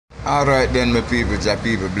Alright then, my people, Jah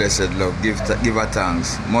people, blessed love, give her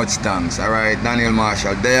thanks, much thanks. Alright, Daniel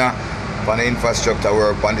Marshall there, for the infrastructure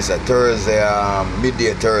work, on this Thursday,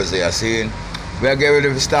 midday Thursday, I seen. We are getting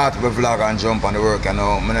ready to start the vlog and jump on the work, you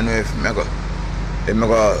know. I don't know if I'm going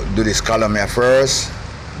to do this column here first,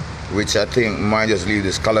 which I think I might just leave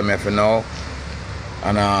this column here for now.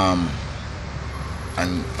 And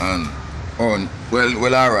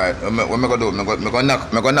well, alright. What am I gonna do? I'm gonna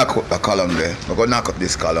knock up the column there. I'm gonna knock up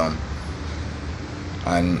this column,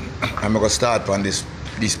 and I'm gonna start on this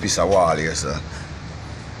piece of wall here, sir.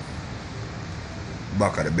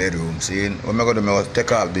 Back of the bedroom. See, what am I gonna do? I'm gonna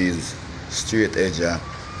take off these straight edge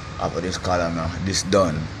after this column. This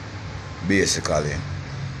done, basically.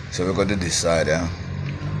 So we're gonna do this side,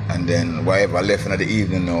 and then whatever left in the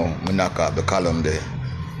evening now, we knock up the column there.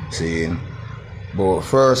 See. But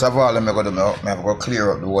first of all, I'm going to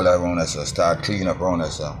clear up the whole around us, so start cleaning up around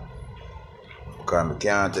us. Because I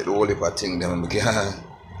can't take the whole heap of things, I don't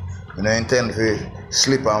intend to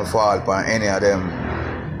slip and fall upon any of them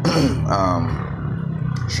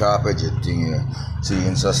sharp edged thing here.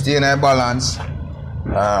 See, so stay in a balance,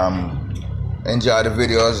 enjoy the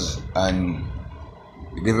videos and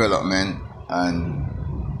the development, and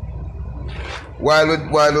while we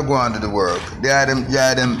go on to the work, yeah,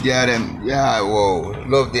 whoa,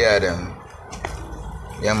 love the Adam.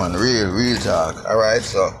 Yeah, man, real talk. Alright,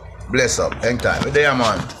 so bless up, hang time. But there,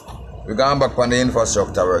 man, we're going back on the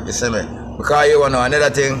infrastructure work, you see me? Because you want to know another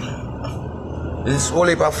thing, this whole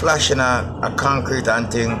heap of flashing a concrete and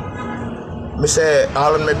thing. Me say,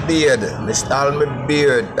 all of my beard,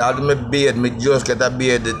 me just get a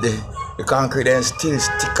beard, the concrete and still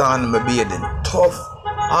stick on my beard, and tough,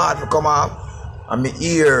 hard to come off. And my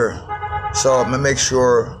ear, so I make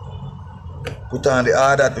sure put on the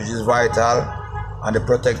other which is vital and the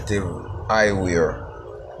protective eyewear,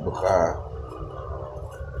 because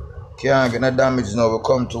can't get no damage now. We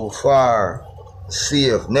come too far.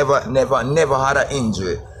 Safe, never had an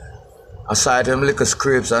injury. Aside from little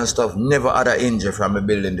scrapes and stuff, never had an injury from me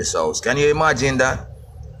building this house. Can you imagine that?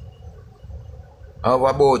 I have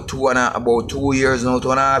about 2 years now,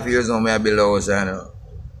 2.5 years now, I build a house, you know.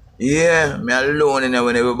 Yeah, me alone in there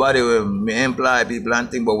when everybody me employ people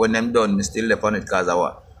and think, but when them done, me still left on it because of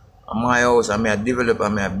what? My house, and me I develop,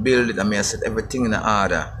 and me I build it, and me I set everything in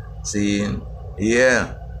order. See?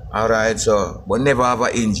 Yeah. Alright, so, but never have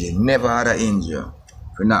an injury. Never had an injury.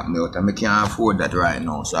 If you knock me out, and me can't afford that right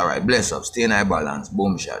now. So, alright, bless up, stay in high balance,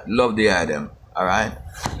 boom shot. Love the item. Alright?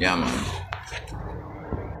 Yeah, man.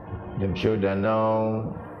 Them children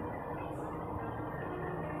now,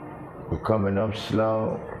 we're coming up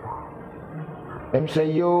slow. Them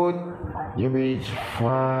say, youth, you reach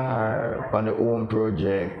far on the home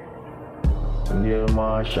project. Neil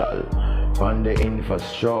Marshall, on the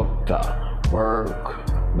infrastructure, work,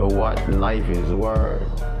 know what life is worth.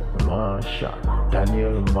 Marshall,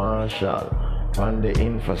 Daniel Marshall, on the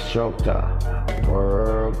infrastructure,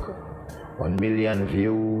 work, 1 million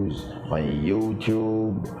views on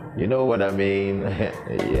YouTube. You know what I mean?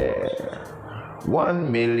 Yeah.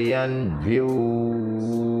 1 million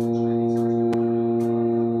views.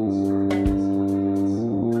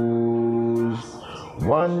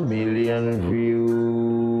 1 million views.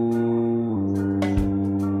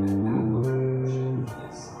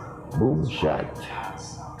 Boom shot.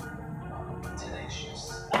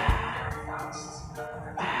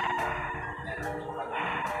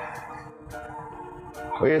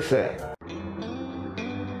 What you say?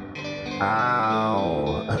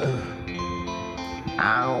 Ow.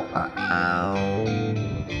 Ow, ow.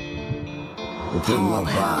 It's in my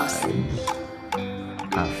vibe.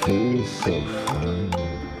 I feel so fine.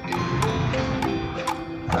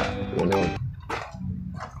 You know.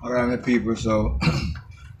 Alright, my people, so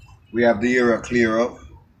we have the area clear up.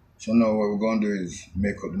 So now what we're going to do is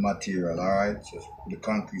make up the material, alright? Just put the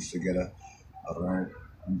concrete together, alright?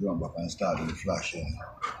 And jump back and start with the flashing.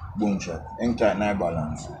 Boom shot. Hang tight, nice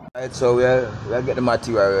balance. Alright, so we'll get the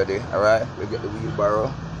material ready, alright? We'll get the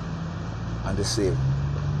wheelbarrow and the safe.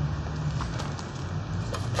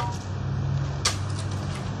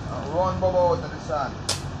 Run Bobo out to the sun.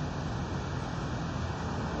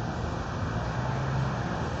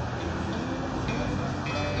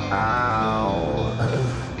 Ow.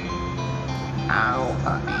 Ow,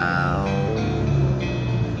 ow.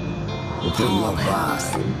 It's in my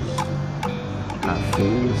body. I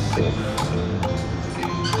feel sick.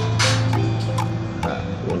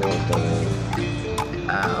 You know what I mean?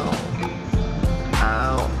 Ow.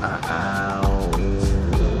 Ow, ow.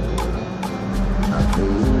 I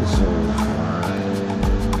feel so fine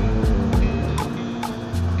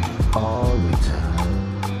all the time.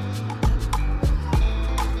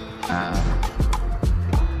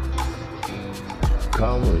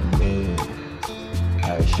 Come with me,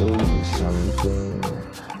 I'll show you something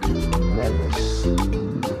you never see,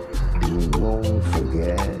 you won't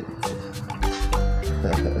forget.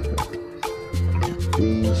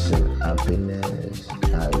 Peace and happiness,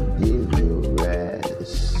 I'll give you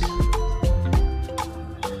rest.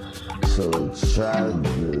 So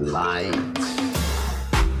travel light,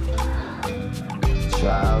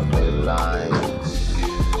 travel light,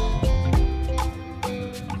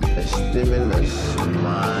 a stimulus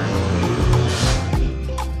mind.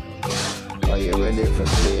 Are you ready for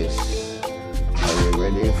this? Are you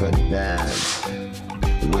ready for that?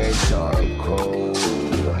 Wet or cold,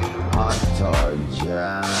 hot or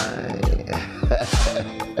dry.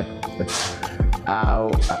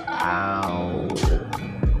 Ow, ow.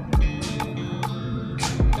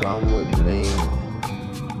 Come with me,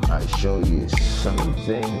 I'll show you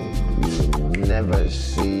something you never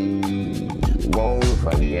see, won't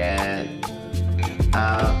forget. Ow,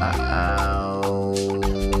 ow, ow.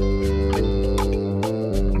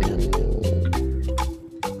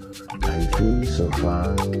 I feel so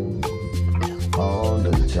fine all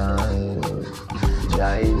the time.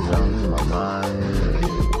 Jah is on my mind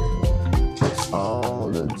all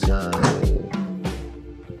the time.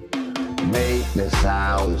 Make this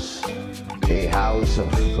house a house of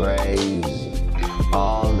praise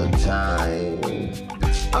all the time.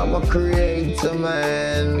 I'm a creator,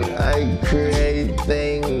 man. I create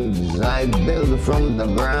things. I build from the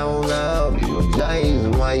ground up. That is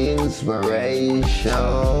my inspiration.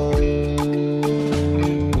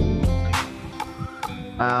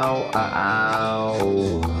 Ow, ow,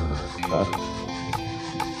 ow.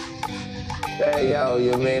 Hey, yo,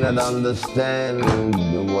 you may not understand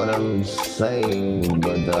what I'm saying,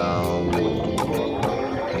 but I'll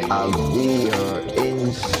be your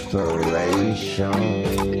inspiration.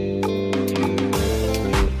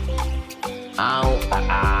 Ow,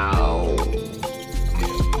 ow.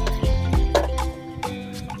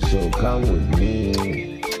 So come with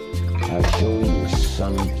me, I'll show you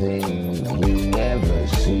something you never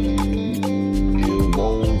see, you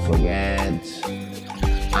won't forget.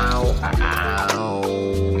 Ow, ow.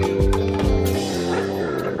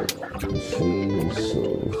 It feels so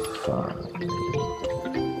fine.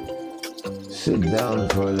 Sit down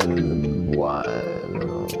for a little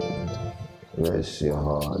while. Rest your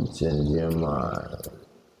heart and your mind.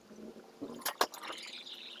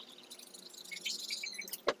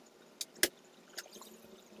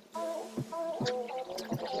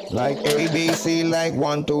 Like ABC, like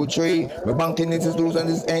 1, 2, 3. We're banking institutes and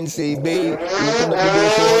this NCB. Open up the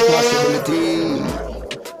door for possibility.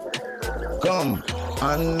 Come,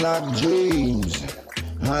 unlock dreams.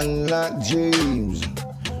 Unlock dreams.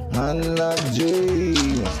 Unlock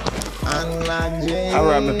dreams. Unlock dreams.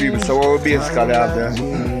 Alright, my people, so what we'll basically have there,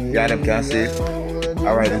 yeah, them can see.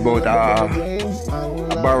 Alright, it's about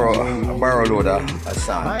a barrel loader, a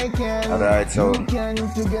sand. Alright, so don't take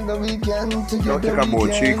about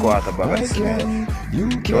 3/4 bag of cement.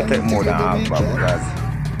 Don't take more than half bag,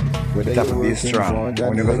 because it have to be strong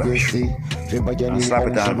when you go and slap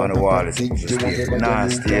it down on the wall. It's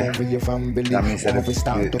nasty. That means that the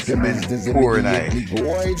cement pouring it.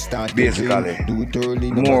 Basically,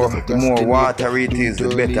 the more water it is, the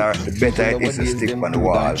better it is to stick on the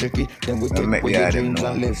wall. And make the item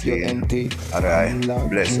know. Alright,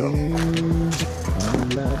 bless you.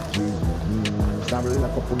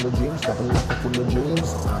 Unlock up on the dreams, unlock up on the dreams,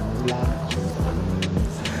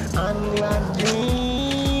 unlock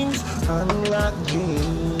dreams, unlock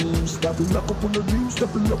dreams, unlock up on the dreams,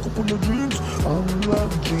 unlock up on the dreams,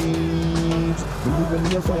 unlock dreams. We live in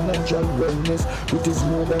your financial wellness, it is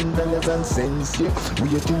more than dollars and cents, yeah. We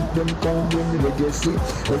think them come when legacy.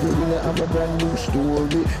 Every winner have a brand new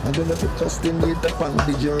story, and then if it customate upon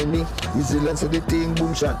the journey. Resilience of the thing,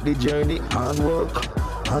 boom shot the journey, hard work.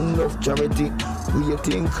 Enough charity, do you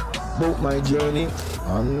think about my journey?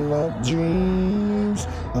 Unlock dreams,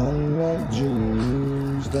 unlock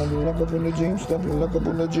dreams. Unlock up on the dreams, unlock up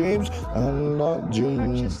on the dreams, unlock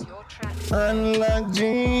dreams. Unlock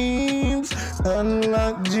dreams,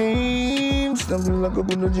 unlock dreams. Unlock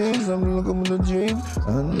up on the dreams, unlock up on the dreams,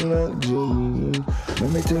 unlock dreams. Let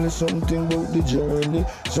me tell you something about the journey.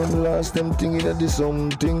 Some lost them thinking that there's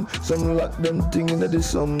something. Some lock them thinking that there's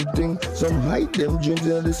something. Some hide them dreams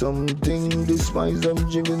that there's something. Despise them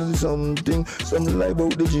dreams that there's something. Some lie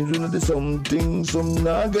about the dreams that there's something. Some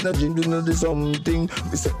not get a dream that there's something.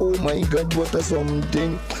 They say, oh my God, what a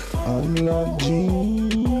something. Unlock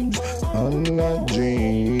dreams, unlock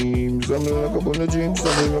dreams. Unlock up on the dreams,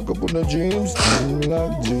 unlock up on the dreams,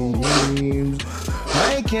 unlock dreams.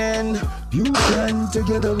 I can You can,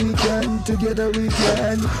 together we can, together we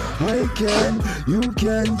can. I can, you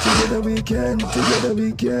can, together we can, together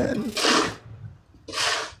we can.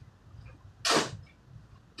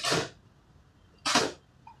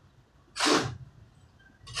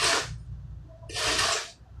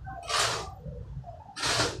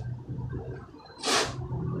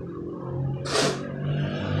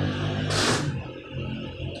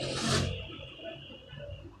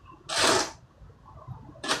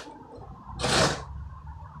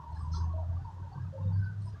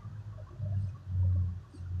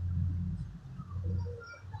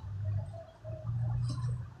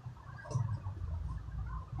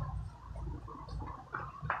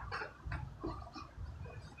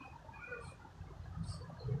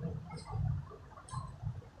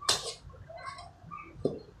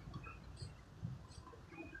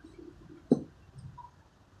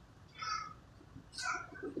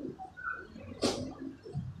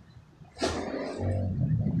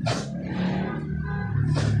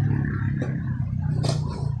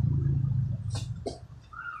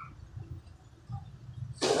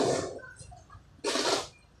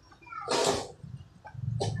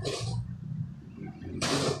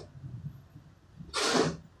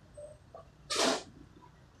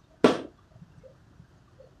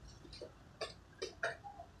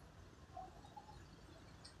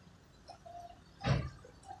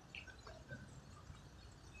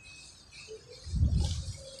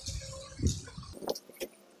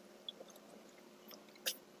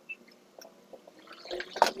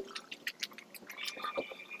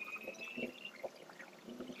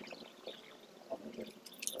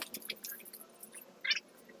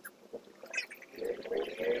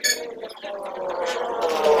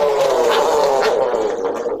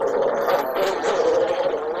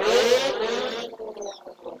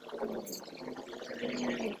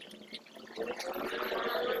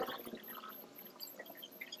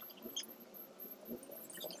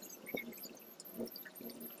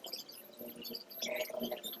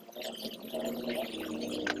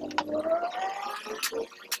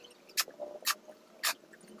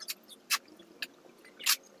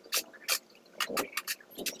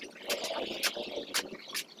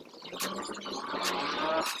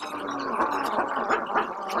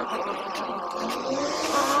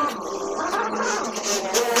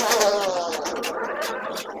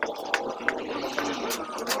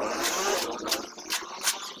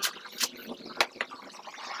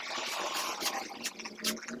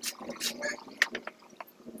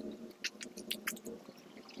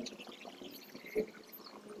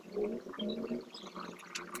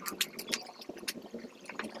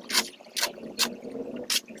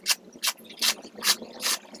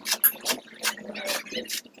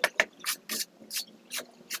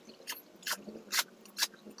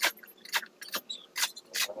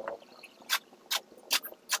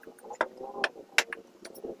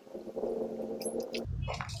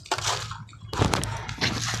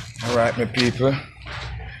 Alright, my people,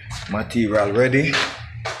 material ready.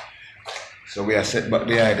 So we are set back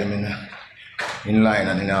the item in line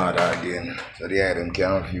and in order again. So the item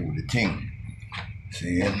can view the thing.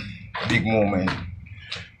 See, big moment.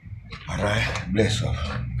 Alright, bless up.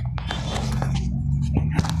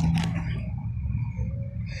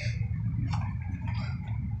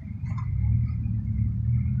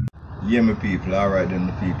 Yeah, my people, alright then,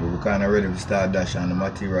 my people. We're kind of ready to start dashing the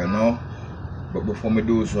material now. But before we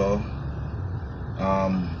do so,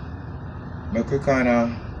 make we kind of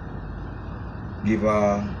give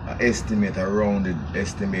a estimate, a rounded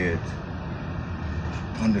estimate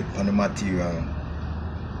on the material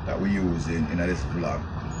that we use in this vlog.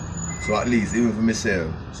 So at least even for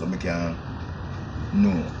myself, so I can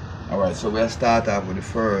know. Alright, so we'll start off with the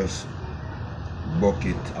first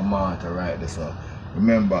bucket of mortar right there. So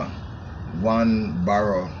remember, 1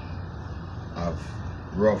 barrel of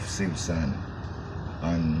rough sieve sand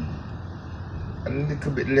and a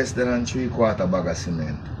little bit less than 3/4 bag of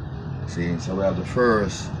cement. See, so we have the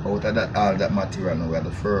first, out of that all that material now, we have the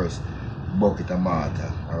first bucket of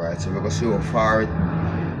mortar. Alright, so we're going to see how far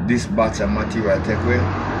this batch of material take away.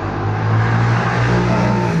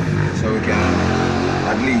 So we can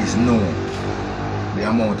at least know the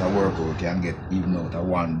amount of work we can get even out of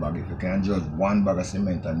 1 bag. If we can judge 1 bag of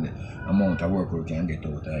cement and the amount of work we can get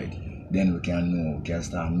out of it, then we can know, we can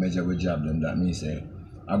start measure with job them. That means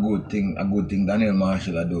a good thing Daniel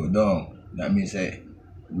Marshall do. That means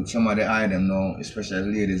with some of the items now,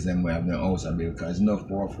 especially ladies them we have their house a bit, because enough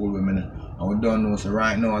powerful women and we don't know. So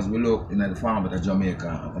right now as we look in the farm of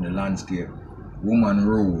Jamaica on the landscape, woman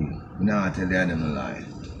rule. We not tell them a lie.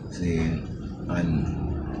 See,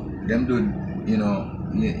 and them do, you know,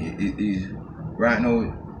 right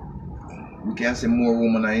now we can see more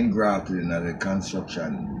women are engrafted in the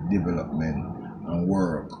construction, development, and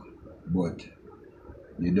work, but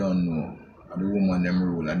you don't know. The woman them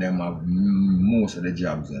rule and them have most of the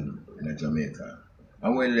jobs in Jamaica.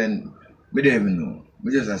 And well then, we don't even know.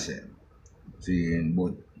 We just say,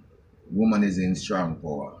 but woman is in strong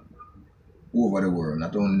power over the world,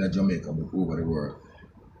 not only in Jamaica but over the world.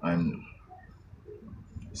 And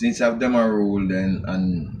since have them a rule then,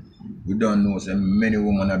 and we don't know, so many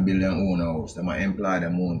women are building their own house. They might employ their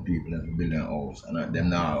own people to build their house. And them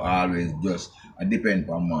now always just depend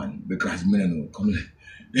on man, because me don't know,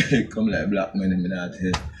 come like black men, me not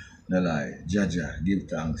say no lie. Jaja, give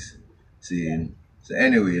thanks. See, so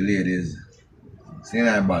anyway, ladies, seeing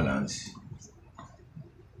I balance.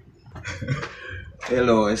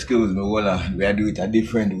 Hello, excuse me, hold on. We do it a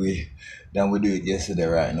different way than we do it yesterday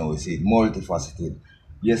right now. We see it multifaceted.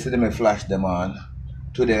 Yesterday I flashed them on.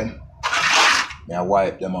 Today, I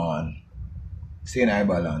wipe them on. Seeing I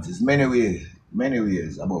balance. It's many ways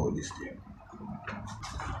about this thing.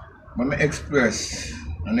 Let me express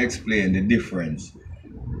and explain the difference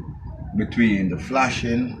between the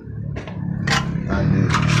flashing and the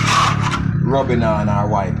rubbing on or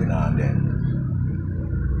wiping on them.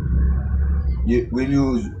 We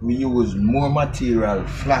use more material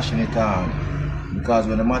flashing it on, because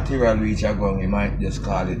when the material reach a gun, you might just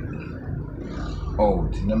call it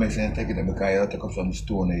out. You know, make sense take it because you take up some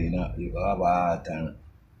stone, you have a hard time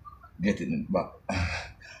get it back.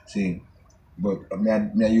 See, but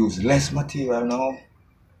I use less material now,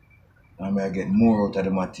 and I get more out of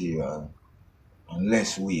the material and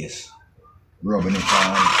less waste rubbing it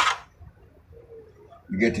on.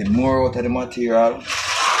 You're getting more out of the material,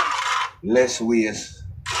 less waste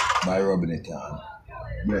by rubbing it on.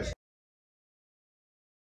 Yes.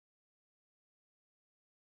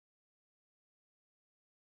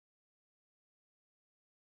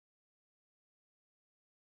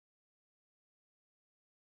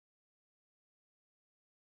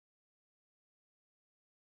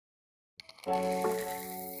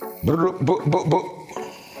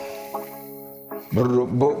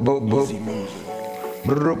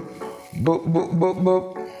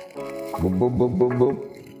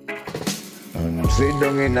 And sit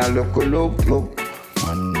down in a look, and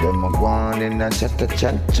them a go on in a chat. Sit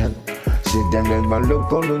down them a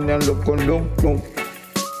look.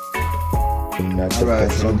 In a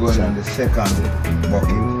Alright, so we're going on the second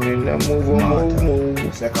bucket. in a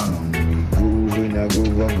move. Second one. Groove in a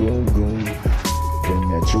groove. Then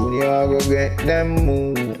the junior go get them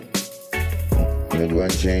move. They go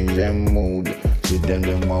and change them mood. Sit down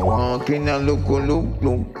them a walk in a look.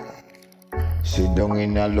 Sit down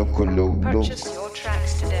in a look. Purchase your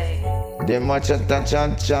tracks today. Them a chat. Them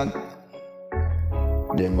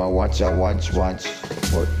a watch.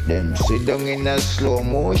 But them sit down in a slow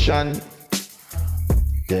motion.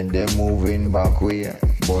 Then they moving back way,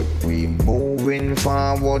 but we moving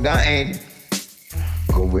forward ahead.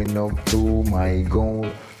 Going up to my goal.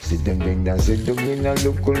 Sit down in a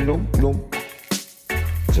look.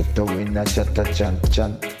 Chat in a chat.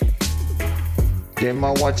 Them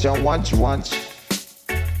a watch. And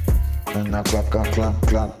a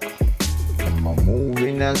clap. Them a move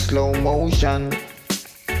in a slow motion.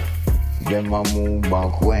 Them a move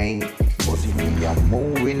back way, but we a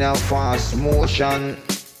move in a fast motion.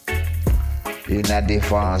 In a the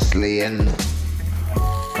fast lane,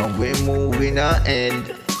 and we moving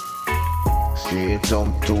ahead, straight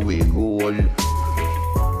up to we goal,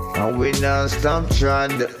 and we not stop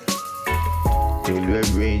trod till we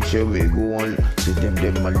reach we goal. See them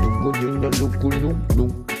a look,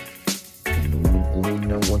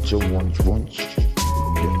 watch.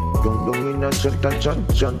 Them don't in a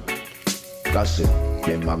chat. Gossip,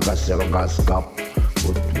 them a gas cap,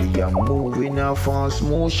 but we are moving a fast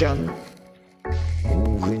motion.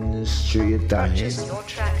 Moving straight ahead. Purchase your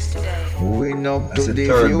tracks today. Moving up That's to the the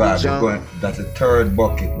third bag. future. That's the third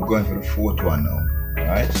bucket. We're going for the fourth one now.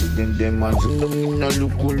 Alright? So them a look.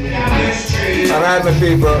 Alright, my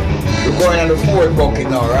people. We're going on the fourth bucket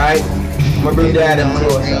now, right? I'm gonna bring the item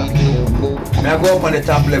closer. I go up on the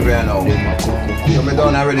top level now. So me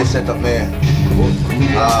done already set up my On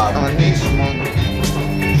this one,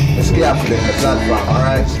 scaffolding, the platform,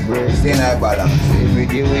 alright? Stay in high balance. every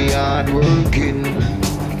day we hard working,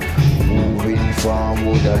 moving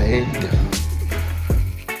forward ahead.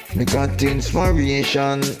 Me got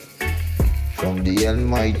inspiration from the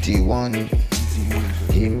Almighty One.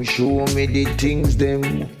 Him show me the things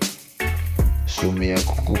them. So me a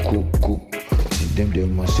cook. See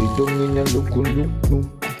them a sit down in a look.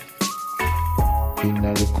 In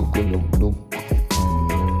a look.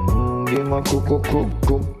 Them a cook.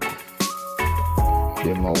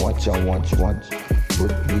 Them a watch and watch.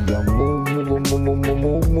 But we a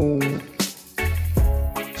move.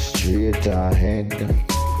 Straight ahead.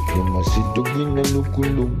 Them a sit down in a look.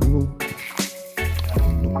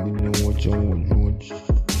 Don't be no watch and watch.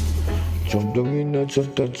 Jump down in a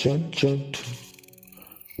chat.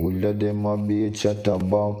 All of them a be a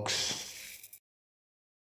chatterbox.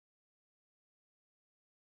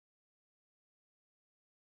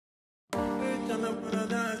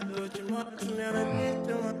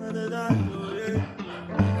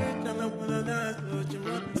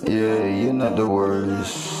 Yeah, you're not the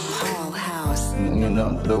worst. You're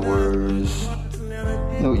not the worst.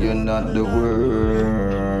 No, you're not the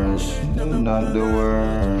worst. You're not the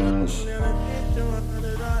worst.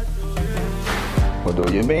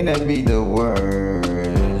 Although you may not be the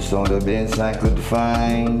worst, or the best I could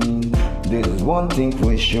find, there's one thing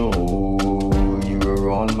for sure, you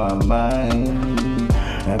were on my mind.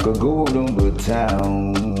 I could go around the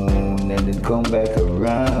town and then come back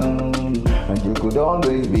around, and you could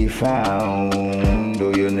always be found,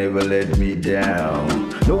 though you never let me down.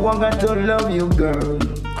 No one got to love you, girl,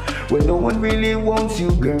 when no one really wants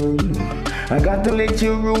you, girl. I got to let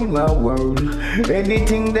you rule my world.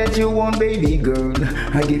 Anything that you want, baby girl.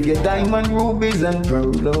 I give you diamond, rubies, and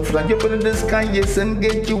pearl. I'll fly you up in the sky, yes, and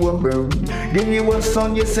get you a bird. Give you a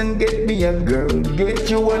son, yes, and get me a girl. Get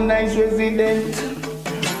you a nice resident.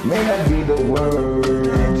 May not be the world,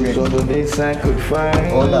 so the best I could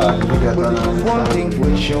find. But there's one thing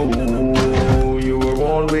for sure, you were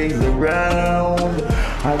always around.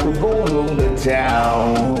 I could go around the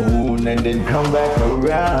town and then come back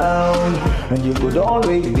around, and you could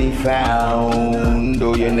always be found,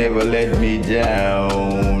 though you never let me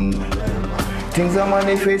down. Things I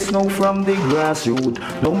manifest now from the grassroots.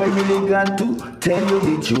 Now I really got to tell you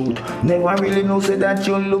the truth. Never really know say that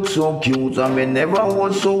you look so cute. I mean never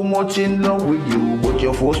was so much in love with you, but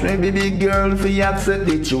you forced me, baby girl, for you accept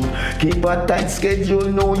the truth. Keep a tight schedule,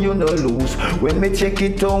 no you no lose. When me check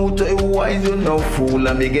it out, wise you no fool.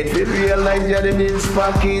 And me get to realize you're the best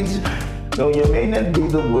package. Now you may not be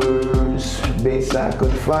the worst, best I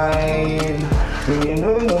could find. You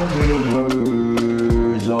know not be the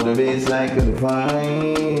worst, all the best I could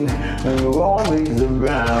find. And you're always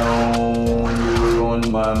around, you're on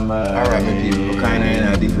my mind. Alright, my people, kind of in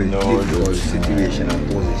a difficult situation and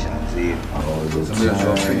position, see? All the Some just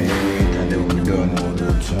up in the wait and then we're done. all the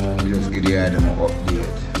time. Just give the item an update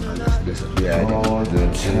and just bless up the item. All the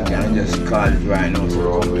So you time. can just call it right now, so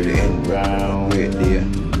come to the end. Round. Wait there.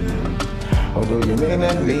 Although you may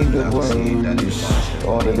not be the worst,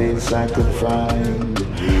 all the best I could find,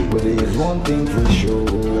 but there's one thing for sure,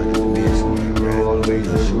 you're always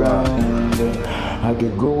around. I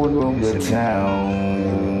could go around the town.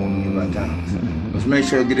 Just make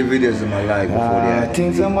sure you get the videos in my life before the item.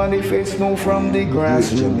 Things I manifest now from the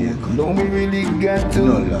grassroots. Don't we really got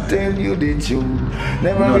to tell you the truth?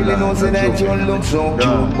 Never really know say that you look so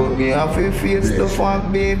cute, but me have to face the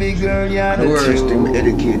fact, baby girl, you're The the worst thing, truth.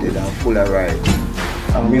 educated and full of right.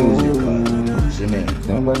 And musical. See me?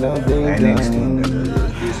 And next thing,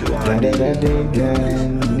 this is one of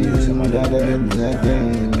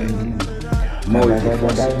you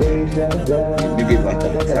give a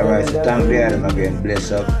thanks. Alright, so thank the Adam again,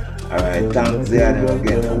 bless up. Alright, thanks the Adam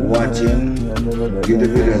again for watching. Give the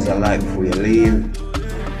videos a like before you leave.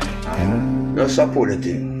 And just support the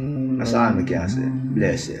thing. That's all I can say.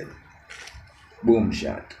 Blessed. Boom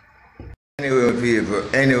shot. Anyway,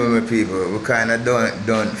 my people, we kind of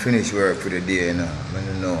done finish work for the day, you know. I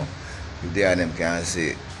don't know if the Adam can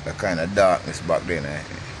see the kind of darkness back then.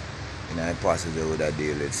 You know, I pass it over that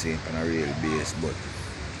day, let's see, on a real base, but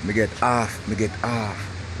me get half of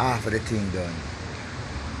the thing done.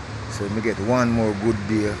 So me get one more good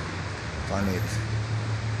day on it.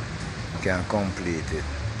 Can complete it.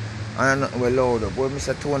 And I'm not well loud up. What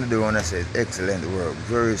Mr. Tony the one said, excellent work,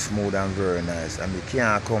 very smooth and very nice. And we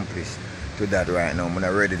can't accomplish to that right now. I'm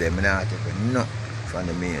not ready there. I'm not taking nothing from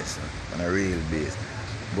the mace on a real base.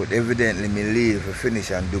 But evidently me leave to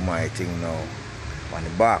finish and do my thing now on the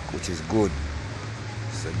back, which is good.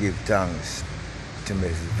 So give thanks to my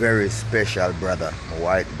very special brother, my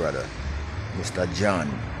white brother, Mr. John.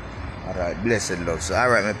 Alright, blessed love. So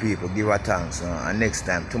alright my people, give a thanks. And next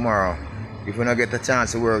time, tomorrow, if we don't get a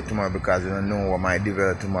chance to work tomorrow because we don't know what might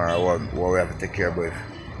develop tomorrow, what we have to take care of. But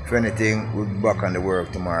if anything, we'll be back on the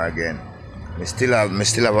work tomorrow again. We still have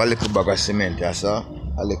a little bag of cement, yeah, so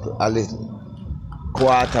a little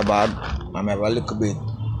quarter bag, and I have a little bit.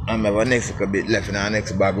 I have a next bit left in our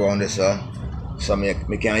next bag around there, so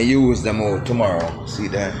we can use them out tomorrow. See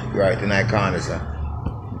that right in our corner, so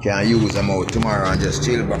we can use them out tomorrow and just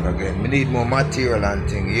chill back again. We need more material and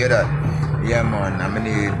things, you hear that? Yeah man, I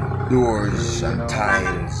need doors and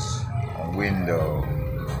tiles and window.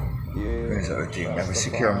 Things everything. I have to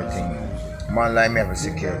secure my thing. Man like me have to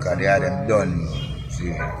secure because they are them done. See,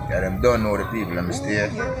 they are them done know the people I'm stay.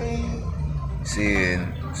 See,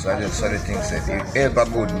 so the thing said, help a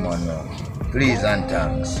good man now. Please and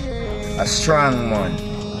thanks. A strong man.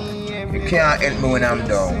 You can't help me when I'm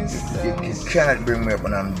down. You cannot bring me up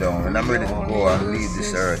when I'm down. When I'm ready to go and leave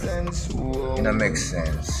this earth, it don't make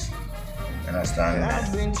sense. Understand?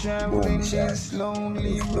 Boom shot.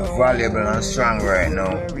 We're valuable and strong right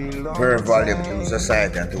now. Very valuable to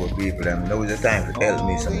society and to the people. And now is the time to help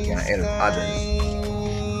me so we can help others.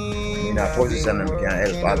 In a position that we can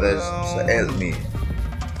help others, so help me.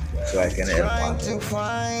 So I can help others.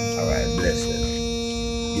 Alright, bless it.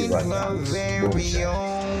 Give us thanks. Boom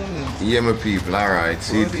shot. Yeah, my people, alright,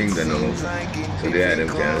 see things I know. So they had them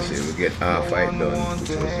can say we get our fight done, which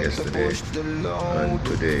was yesterday. And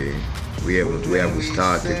today we haven't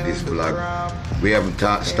started this vlog. We haven't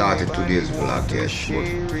started today's vlog yet,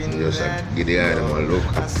 but just give the item a look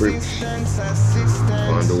at trips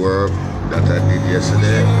on the work that I did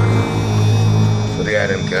yesterday. So the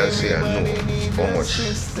item can see and know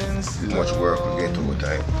how much work we get over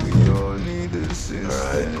time.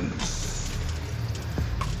 Alright.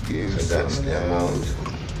 So that's the amount.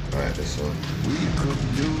 Alright, this one. We could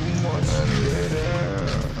do much better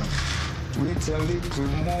with a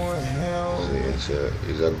little more help. See,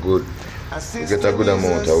 it's a good. We get a good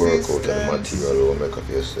amount of work out of the material we make up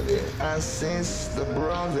yesterday. Assist the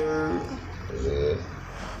brother. Yeah.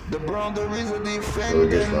 The brother is a defender. So we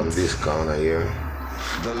get from this corner here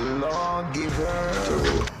the lawgiver to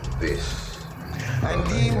this. And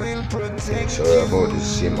he will protect you. So about the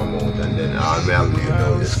same amount, and then all we have there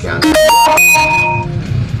now is scan.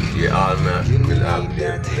 Yeah, all we will have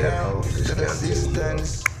there to help this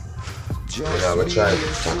assistance. We're not going to try to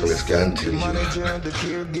tackle this canteen. See,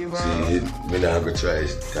 we're not going to try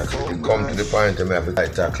to tackle it. You come to the point and we have to try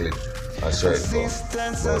to tackle it. That's right,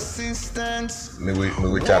 but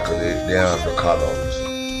we tackle it. They have the columns.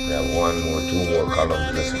 We have 1 more, 2 more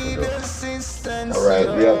columns. Let's do. Alright,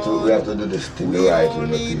 we have to do this thing the right way,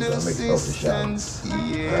 people, and make it official.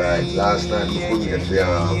 Alright, last night we couldn't get the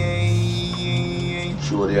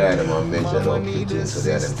show the item and measure up the thing so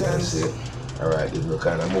the item can see. Alright, if we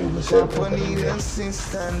kind of move myself out of the way,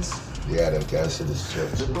 the item can see the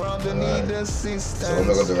stretch. Alright, so what we're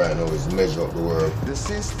going to do right now is measure up the work. So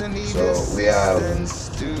we have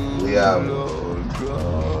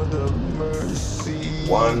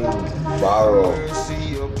 1 barrow,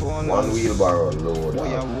 1 wheelbarrow load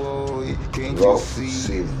of rough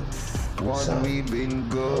sieve sand.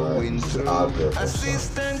 Alright, all-purpose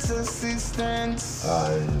sand.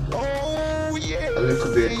 And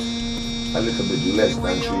a little bit less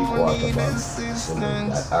than 3/4 bags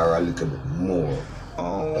cement, or a little bit more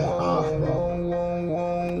than half bag.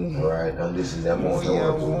 Alright, and this is the amount of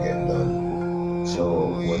work we get done. So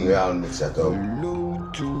when we all mix it up,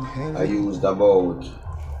 I used about,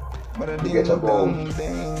 we get about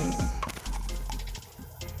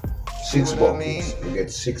 6 buckets. We get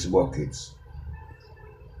 6 buckets.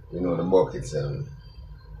 You know the buckets and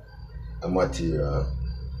a material.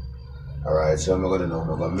 Alright, so I'm going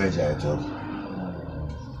to measure it up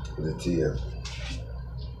with the tape.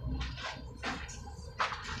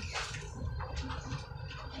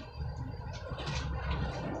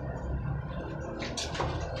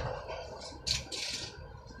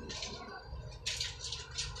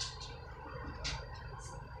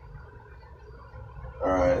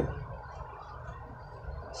 Alright.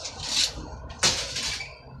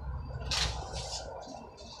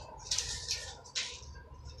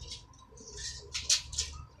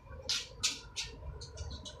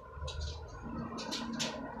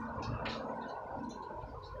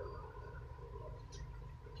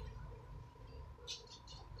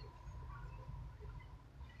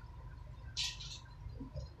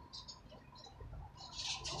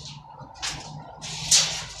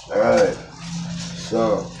 Alright,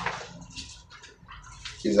 so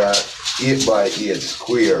it's a 8x8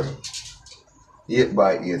 square,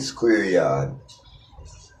 8x8 square yard.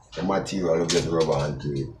 The material will get rubber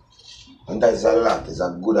onto it. And that's a lot, it's a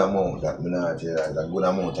good amount that it's a good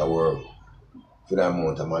amount of work for the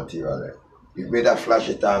amount of material. If we just flash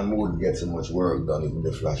it on, we would get so much work done if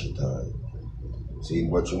we flash it on. See,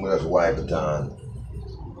 but you must wipe it on.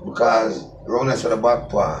 Because around the back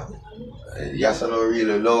part, yes, I not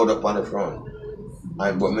really load up on the front.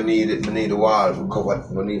 But we need the wall to cover.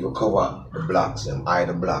 We need to cover the blocks, hide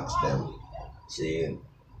the blocks, them. See,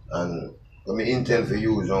 and we intend to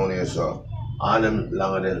use on here, so all them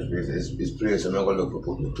longer than space is place. I'm gonna look to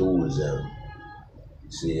put the tools,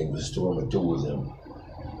 See him store my tools and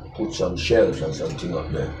put some shelves and something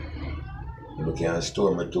up there. You can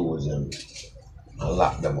store my tools and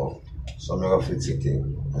lock them up. Some of it fit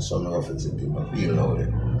in and some of it fit in. I feel now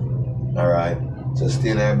there. Alright. So stay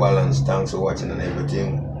in a balance. Thanks for watching and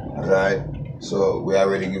everything. Alright. So we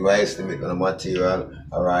already give an estimate on the material.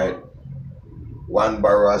 Alright. 1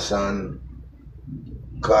 barrel of sand,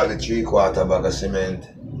 call it 3/4 bag of cement.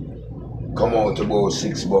 Come out about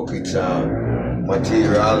 6 buckets of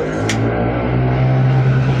material.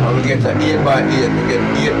 And we get an 8x8, we get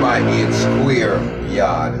 8x8 square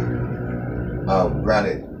yard of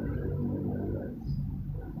granite.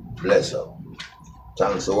 Bless up.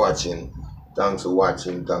 Thanks for watching. Thanks for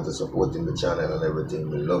watching. Thanks for supporting the channel and everything.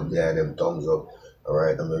 We love the them thumbs up.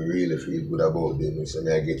 Alright, and I really feel good about this. So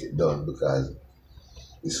I get it done because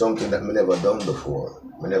it's something that I never done before.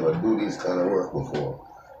 I never do this kind of work before.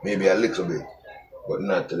 Maybe a little bit, but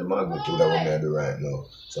not to the magnitude that we may do right now.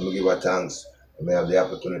 So I give a thanks. I may have the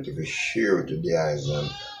opportunity to share it with the eyes and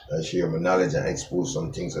share my knowledge and expose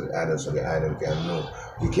some things to the item so the item can know.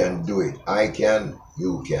 You can do it. I can,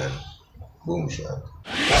 you can. Boom shot.